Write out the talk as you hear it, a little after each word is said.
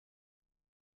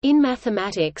In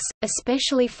mathematics,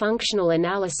 especially functional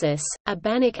analysis, a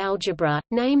Banach algebra,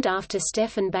 named after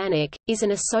Stefan Banach, is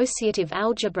an associative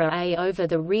algebra A over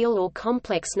the real or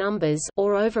complex numbers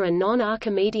or over a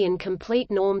non-Archimedean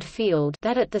complete normed field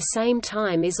that at the same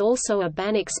time is also a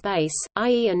Banach space,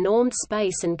 i.e. a normed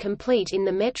space and complete in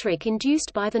the metric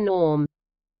induced by the norm.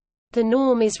 The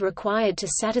norm is required to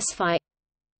satisfy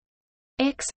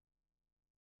x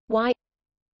y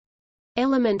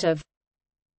element of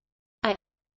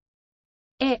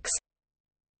x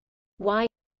y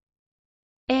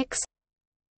x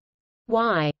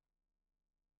y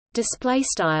display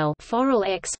style forall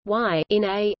x y in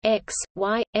a x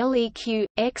y leq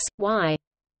x y.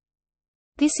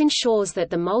 This ensures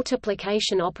that the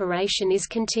multiplication operation is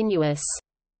continuous.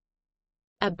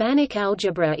 A Banach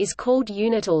algebra is called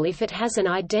unital if it has an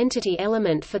identity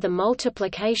element for the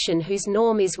multiplication whose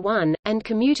norm is 1, and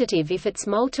commutative if its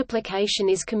multiplication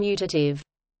is commutative.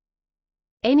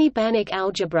 Any Banach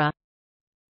algebra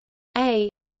A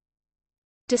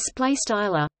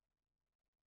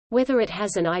whether it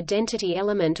has an identity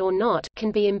element or not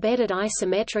can be embedded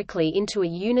isometrically into a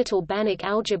unital Banach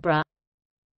algebra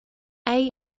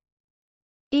A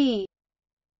E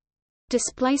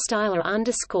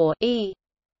 _E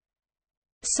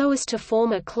so as to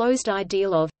form a closed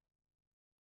ideal of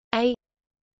A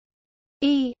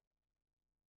E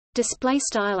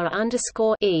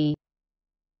 _E.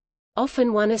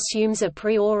 Often one assumes a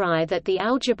priori that the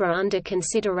algebra under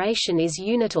consideration is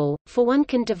unital, for one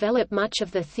can develop much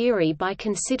of the theory by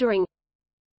considering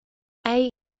A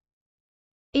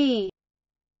E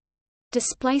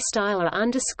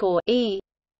 _E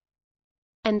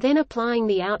and then applying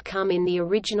the outcome in the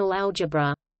original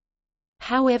algebra.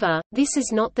 However, this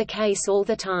is not the case all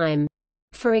the time.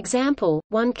 For example,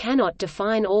 one cannot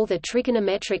define all the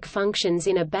trigonometric functions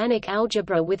in a Banach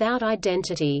algebra without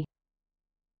identity.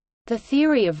 The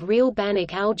theory of real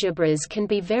Banach algebras can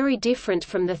be very different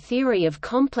from the theory of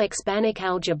complex Banach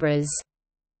algebras.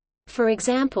 For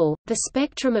example, the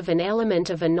spectrum of an element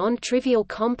of a non-trivial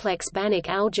complex Banach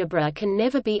algebra can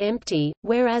never be empty,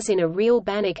 whereas in a real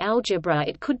Banach algebra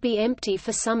it could be empty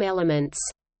for some elements.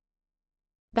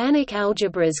 Banach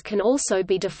algebras can also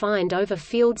be defined over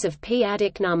fields of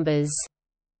p-adic numbers.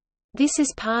 This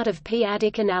is part of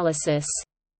p-adic analysis.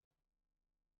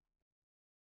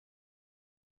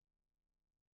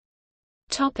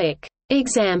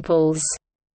 Examples.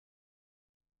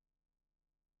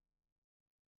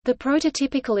 The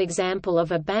prototypical example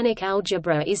of a Banach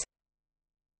algebra is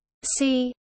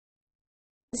C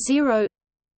 0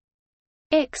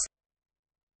 x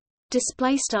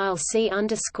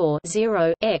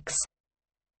C_0 x.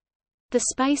 The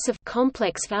space of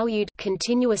complex-valued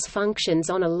continuous functions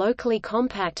on a locally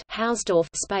compact Hausdorff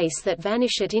space that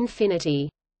vanish at infinity.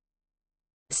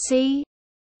 C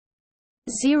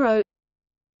 0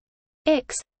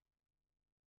 x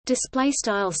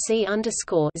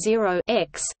C_0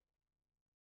 x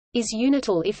is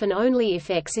unital if and only if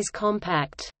X is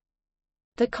compact.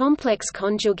 The complex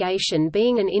conjugation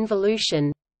being an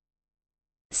involution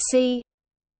C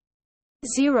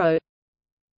 0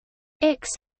 x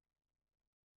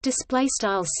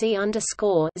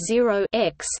C_0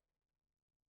 x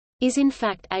is in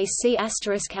fact a C**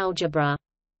 algebra.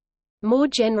 More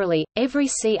generally, every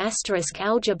C**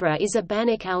 algebra is a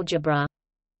Banach algebra.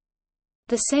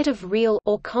 The set of real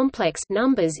or complex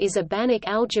numbers is a Banach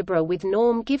algebra with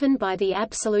norm given by the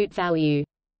absolute value.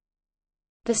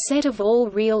 The set of all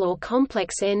real or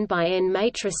complex n by n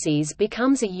matrices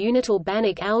becomes a unital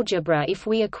Banach algebra if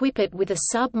we equip it with a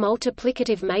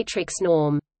sub-multiplicative matrix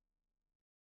norm.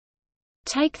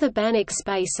 Take the Banach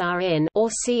space Rn or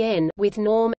Cn with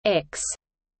norm X.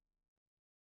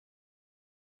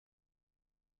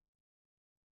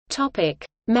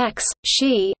 Max,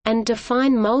 Xi, and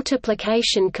define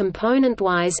multiplication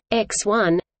componentwise,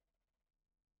 x1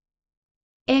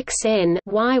 xn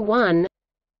y1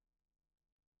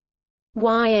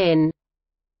 yn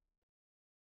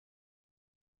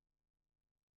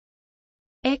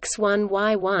x1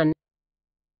 y1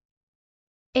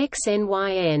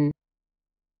 xn yn.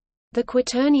 The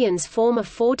quaternions form a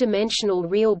four-dimensional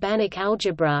real Banach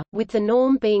algebra, with the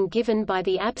norm being given by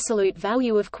the absolute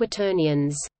value of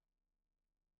quaternions.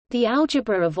 The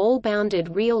algebra of all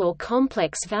bounded real or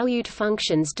complex-valued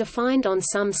functions defined on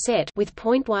some set with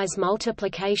pointwise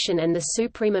multiplication and the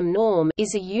supremum norm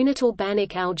is a unital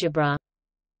Banach algebra.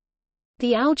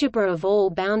 The algebra of all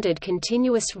bounded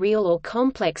continuous real or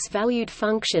complex-valued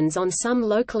functions on some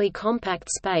locally compact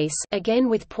space, again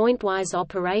with pointwise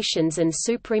operations and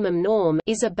supremum norm,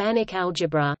 is a Banach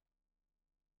algebra.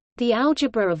 The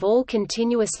algebra of all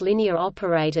continuous linear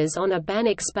operators on a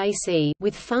Banach space E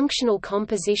with functional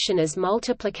composition as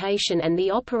multiplication and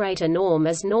the operator norm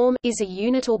as norm is a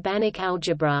unital Banach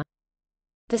algebra.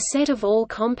 The set of all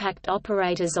compact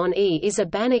operators on E is a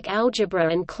Banach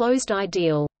algebra and closed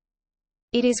ideal.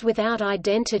 It is without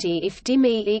identity if dim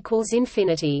E equals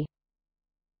infinity.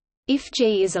 If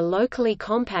G is a locally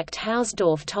compact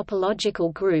Hausdorff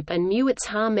topological group and mu its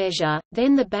Haar measure,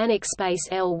 then the Banach space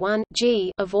L1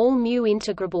 G of all mu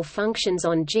integrable functions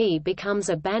on G becomes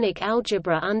a Banach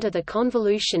algebra under the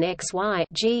convolution x y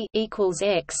G equals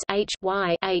x h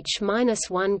y h minus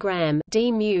 1 gram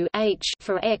d mu h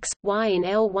for x y in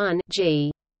L1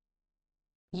 G.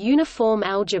 Uniform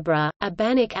algebra, a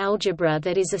Banach algebra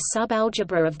that is a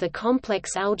subalgebra of the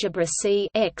complex algebra C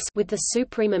X with the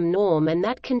supremum norm and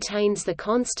that contains the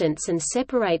constants and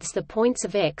separates the points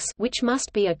of X, which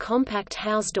must be a compact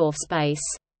Hausdorff space.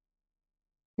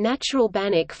 Natural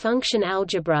Banach function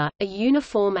algebra, a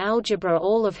uniform algebra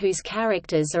all of whose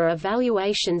characters are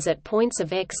evaluations at points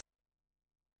of X.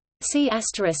 C**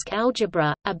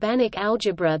 algebra, a Banach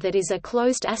algebra that is a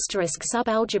closed asterisk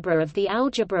subalgebra of the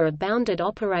algebra of bounded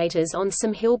operators on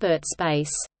some Hilbert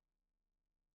space.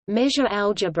 Measure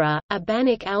algebra, a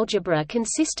Banach algebra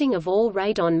consisting of all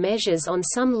radon measures on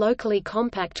some locally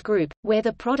compact group, where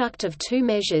the product of two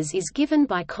measures is given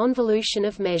by convolution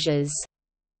of measures.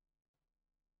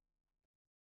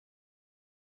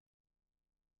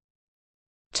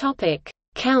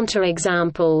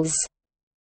 Counterexamples.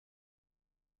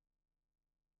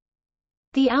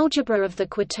 The algebra of the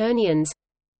quaternions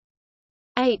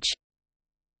H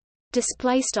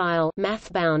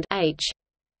 \mathbound H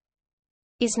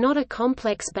is not a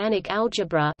complex Banach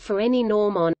algebra for any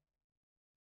norm on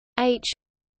H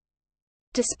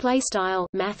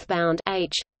 \mathbound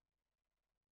H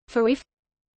for if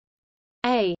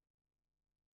A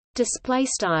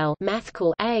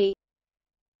 \mathcal A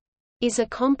is a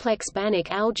complex Banach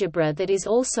algebra that is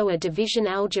also a division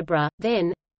algebra,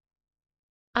 then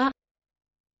A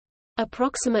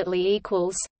approximately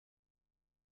equals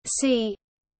C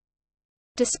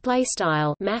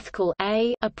mathcal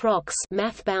A approx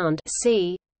mathbound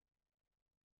C.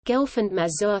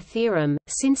 Gelfand-Mazur theorem,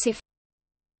 since if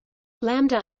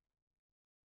lambda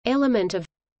element of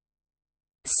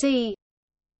C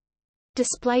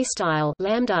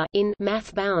lambda in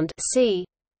mathbound C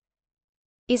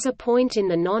is a point in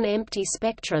the non-empty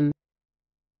spectrum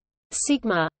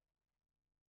sigma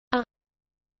A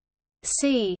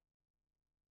C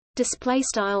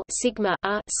sigma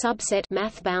A subset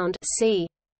mathbound C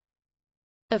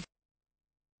of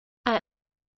A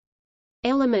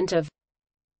element of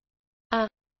A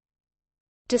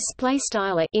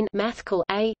in mathcal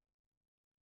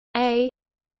A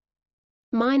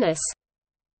minus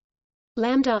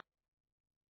lambda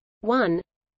 1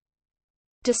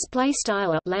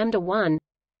 lambda 1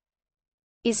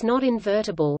 is not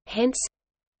invertible, hence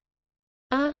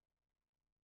A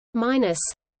minus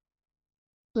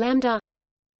lambda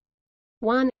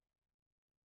 1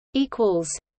 equals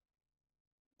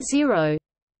 0.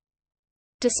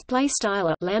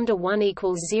 Lambda 1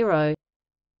 equals 0.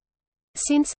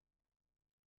 Since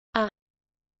A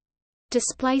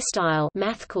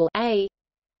mathcal A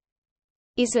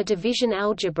is a division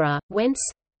algebra, whence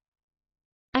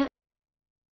A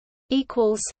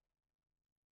equals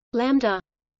lambda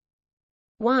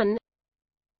 1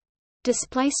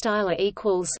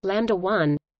 equals lambda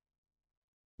 1,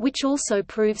 which also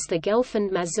proves the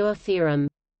Gelfand-Mazur theorem.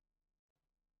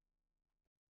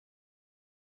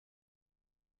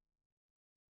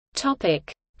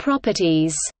 Topic: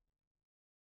 Properties.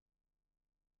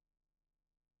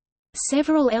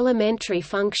 Several elementary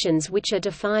functions which are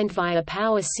defined via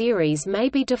power series may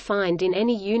be defined in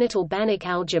any unital Banach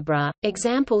algebra.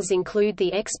 Examples include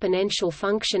the exponential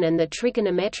function and the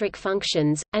trigonometric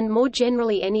functions, and more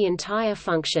generally any entire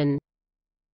function.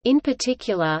 In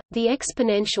particular, the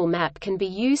exponential map can be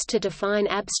used to define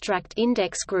abstract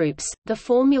index groups. The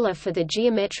formula for the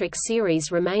geometric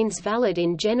series remains valid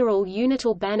in general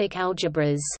unital Banach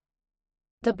algebras.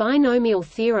 The binomial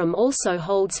theorem also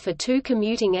holds for two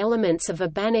commuting elements of a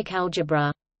Banach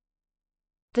algebra.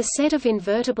 The set of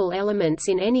invertible elements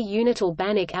in any unital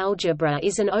Banach algebra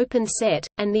is an open set,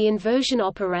 and the inversion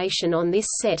operation on this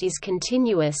set is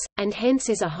continuous, and hence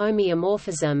is a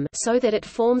homeomorphism, so that it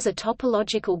forms a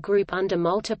topological group under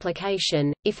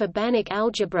multiplication. If a Banach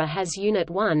algebra has unit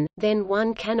 1, then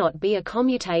 1 cannot be a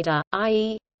commutator,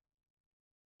 i.e.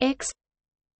 x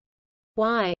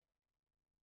y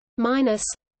minus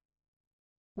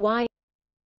y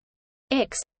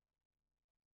x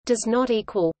does not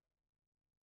equal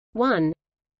 1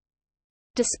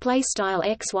 display style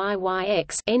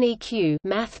xyx neq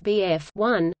math BF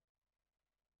 1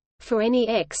 for any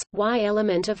x, y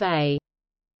element of A.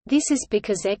 This is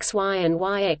because xy and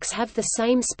yx have the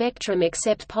same spectrum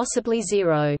except possibly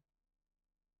 0.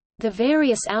 The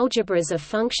various algebras of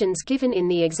functions given in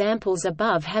the examples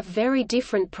above have very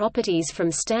different properties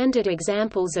from standard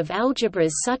examples of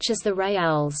algebras such as the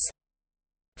reals.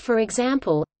 For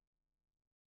example,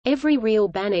 every real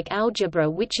Banach algebra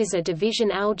which is a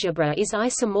division algebra is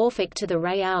isomorphic to the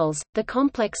reals, the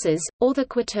complexes, or the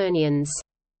quaternions.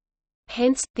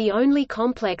 Hence, the only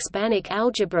complex Banach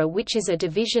algebra which is a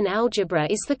division algebra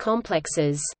is the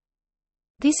complexes.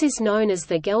 This is known as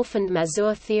the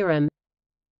Gelfand-Mazur theorem.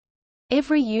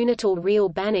 Every unital real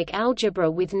Banach algebra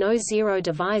with no zero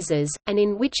divisors, and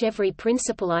in which every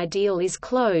principal ideal is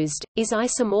closed, is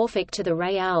isomorphic to the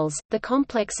reals, the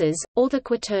complexes, or the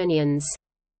quaternions.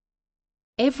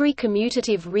 Every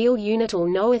commutative real unital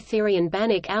Noetherian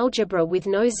Banach algebra with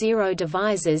no zero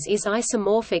divisors is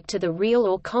isomorphic to the real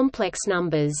or complex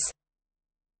numbers.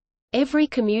 Every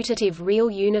commutative real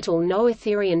unital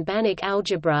Noetherian Banach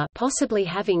algebra possibly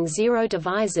having zero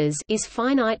divisors is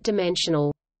finite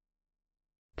dimensional.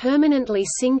 Permanently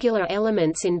singular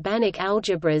elements in Banach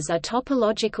algebras are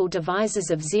topological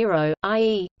divisors of zero,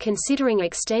 i.e., considering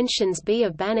extensions B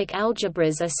of Banach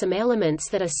algebras are some elements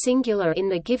that are singular in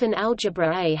the given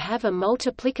algebra A have a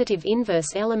multiplicative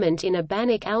inverse element in a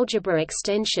Banach algebra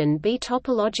extension B.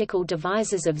 Topological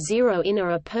divisors of zero in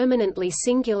are permanently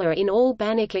singular in all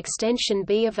Banach extension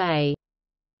B of A.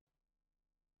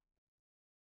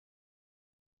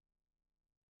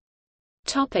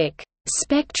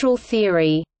 Spectral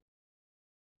theory.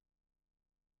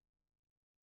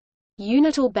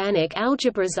 Unital Banach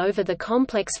algebras over the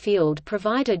complex field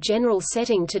provide a general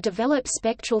setting to develop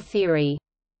spectral theory.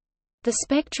 The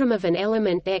spectrum of an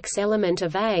element X element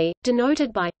of A,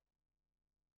 denoted by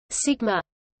sigma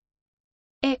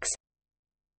X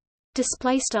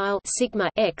sigma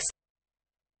X,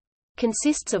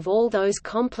 consists of all those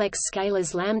complex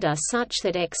scalars lambda such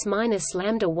that x minus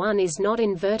lambda 1 is not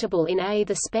invertible in A.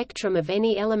 The spectrum of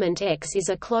any element X is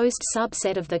a closed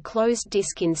subset of the closed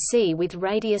disk in C with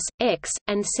radius x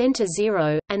and center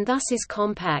 0, and thus is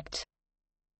compact.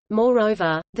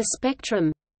 Moreover, the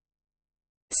spectrum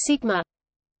sigma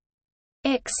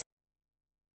X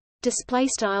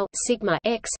sigma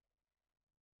X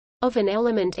of an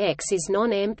element X is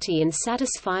non-empty and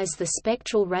satisfies the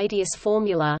spectral radius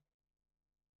formula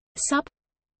sup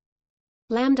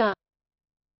lambda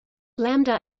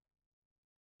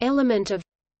element of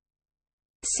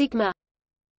sigma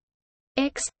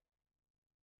X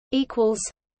equals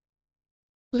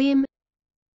lim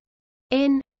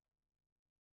n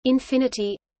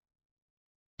infinity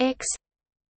x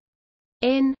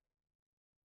n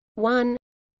 1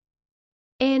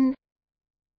 n.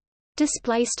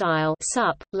 Display style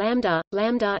sup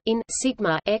lambda in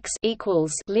sigma X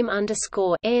equals lim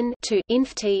underscore n to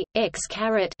inf t x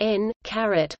caret n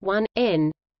caret 1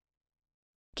 n.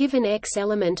 Given X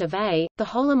element of A, the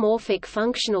holomorphic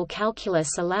functional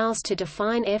calculus allows to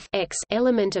define f X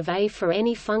element of A for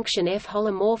any function f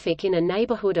holomorphic in a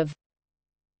neighborhood of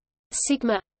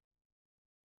sigma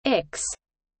X.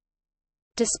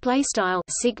 Display style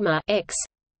sigma X.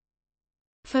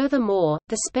 Furthermore,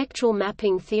 the spectral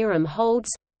mapping theorem holds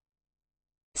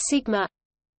sigma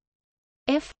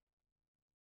f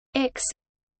X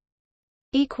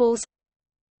equals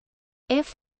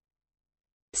f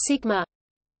sigma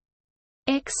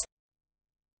X.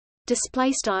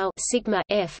 Display style sigma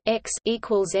f X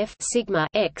equals f sigma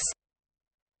X.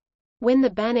 When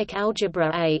the Banach algebra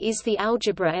A is the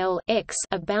algebra L X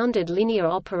of bounded linear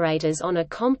operators on a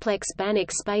complex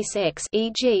Banach space X,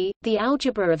 e.g., the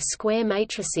algebra of square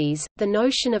matrices, the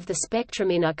notion of the spectrum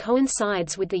in A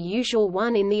coincides with the usual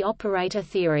one in the operator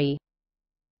theory.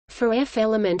 For f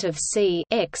element of C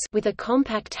X with a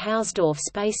compact Hausdorff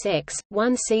space X,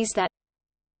 one sees that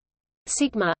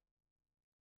sigma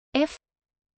f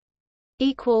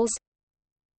equals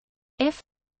f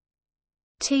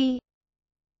t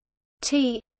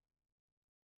T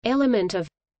element of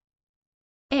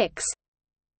X.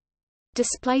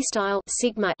 Display style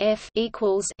sigma f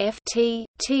equals f t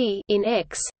t in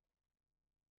X.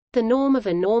 The norm of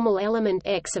a normal element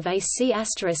X of a C**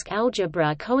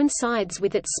 algebra coincides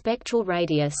with its spectral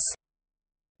radius.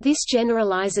 This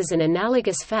generalizes an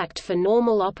analogous fact for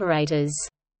normal operators.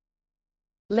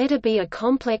 Let A be a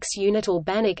complex unital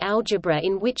Banach algebra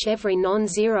in which every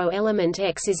non-zero element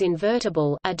X is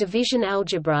invertible, a division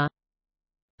algebra.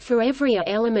 For every A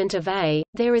element of A,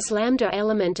 there is lambda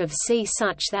element of C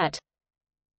such that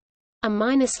A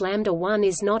minus lambda 1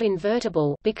 is not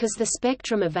invertible because the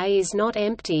spectrum of A is not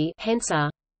empty, hence A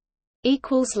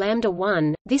equals lambda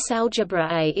 1. This algebra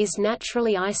A is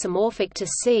naturally isomorphic to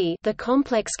C, the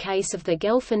complex case of the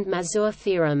Gelfand-Mazur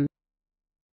theorem.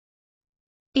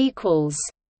 Equals.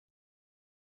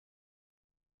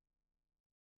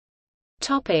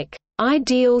 Topic: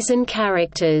 Ideals and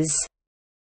characters.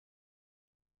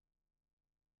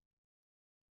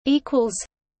 Equals.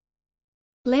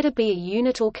 Let A be a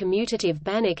unital commutative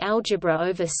Banach algebra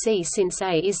over C. Since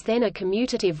A is then a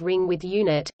commutative ring with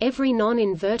unit, every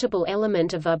non-invertible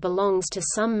element of A belongs to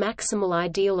some maximal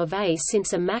ideal of A.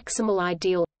 Since a maximal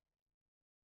ideal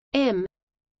M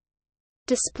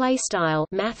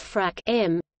 _mathfrak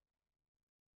M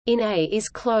in A is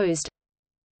closed,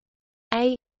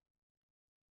 A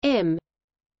M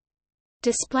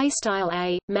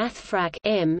 _A mathfrak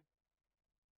M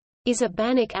is a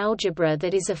Banach algebra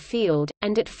that is a field,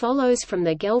 and it follows from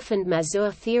the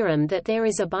Gelfand-Mazur theorem that there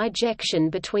is a bijection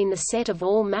between the set of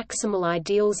all maximal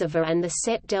ideals of A and the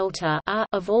set delta A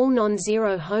of all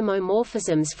non-zero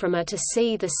homomorphisms from A to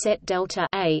C. The set delta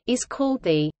A is called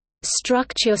the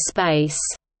structure space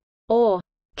or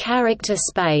character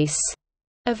space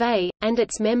of A, and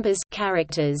its members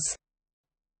characters.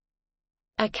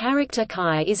 A character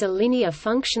chi is a linear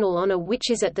functional on A which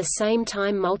is at the same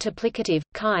time multiplicative,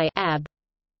 chi ab.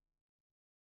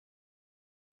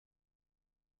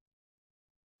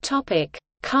 Topic: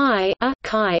 chi A,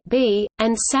 chi B,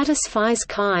 and satisfies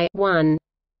chi 1.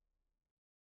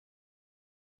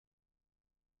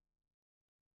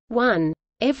 1.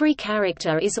 Every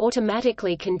character is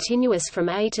automatically continuous from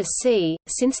A to C,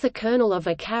 since the kernel of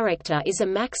a character is a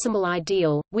maximal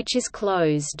ideal, which is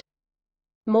closed.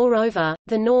 Moreover,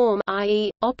 the norm,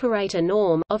 i.e., operator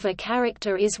norm, of a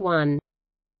character is 1.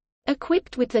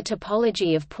 Equipped with the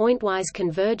topology of pointwise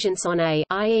convergence on A,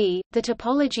 i.e., the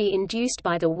topology induced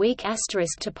by the weak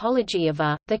asterisk topology of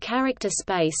A, the character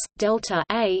space delta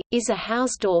A is a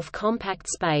Hausdorff compact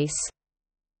space.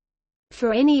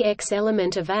 For any x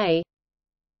element of A,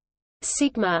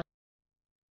 sigma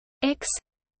x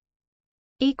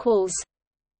equals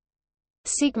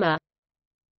sigma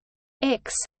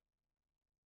x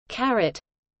caret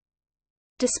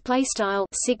display style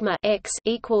sigma x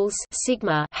equals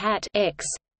sigma hat x,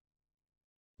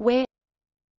 where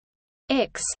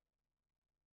x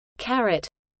caret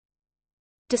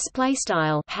display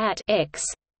style hat x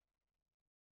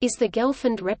is the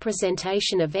Gelfand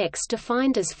representation of x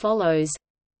defined as follows: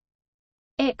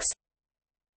 x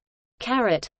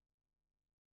caret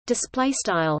display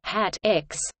style hat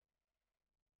x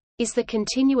is the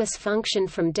continuous function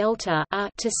from delta A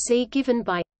to C given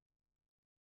by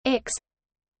x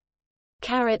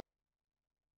caret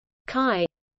chi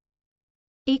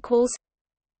equals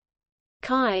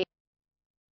chi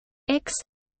x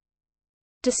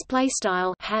display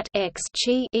style hat x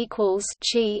chi equals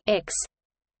chi x.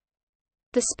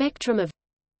 The spectrum of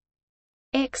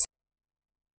x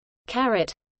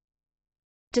caret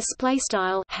display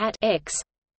style hat x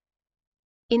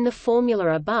in the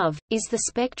formula above is the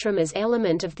spectrum as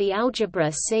element of the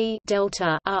algebra C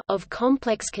delta A of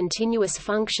complex continuous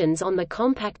functions on the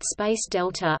compact space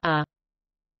delta A.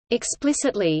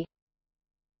 Explicitly,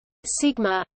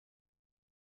 sigma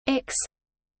x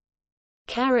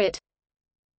caret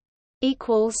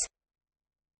equals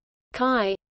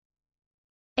chi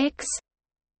x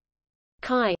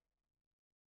chi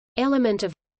element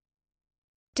of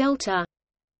delta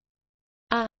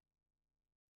A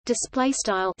display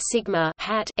style sigma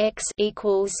hat x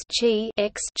equals chi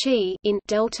x chi in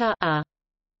delta A.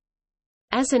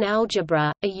 As an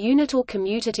algebra, a unital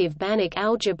commutative Banach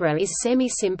algebra is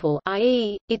semi-simple,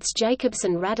 i.e., its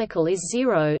Jacobson radical is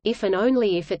 0 if and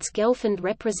only if its Gelfand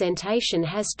representation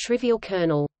has trivial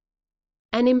kernel.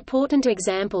 An important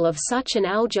example of such an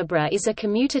algebra is a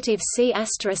commutative C**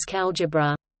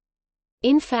 algebra.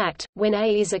 In fact, when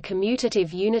A is a commutative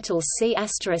unital C**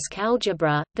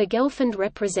 algebra, the Gelfand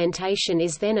representation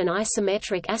is then an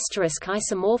isometric asterisk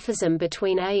isomorphism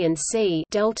between A and C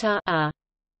delta A.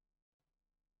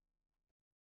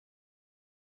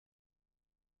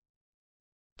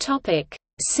 Topic: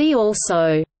 See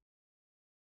also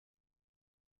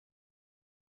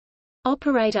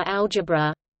operator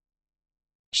algebra,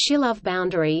 Shilov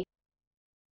boundary,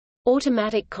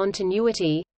 automatic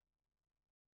continuity,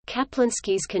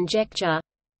 Kaplinsky's conjecture,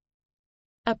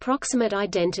 approximate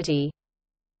identity.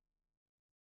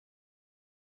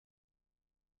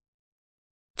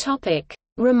 Topic: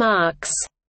 Remarks.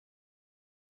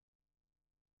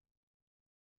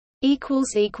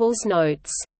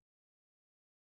 Notes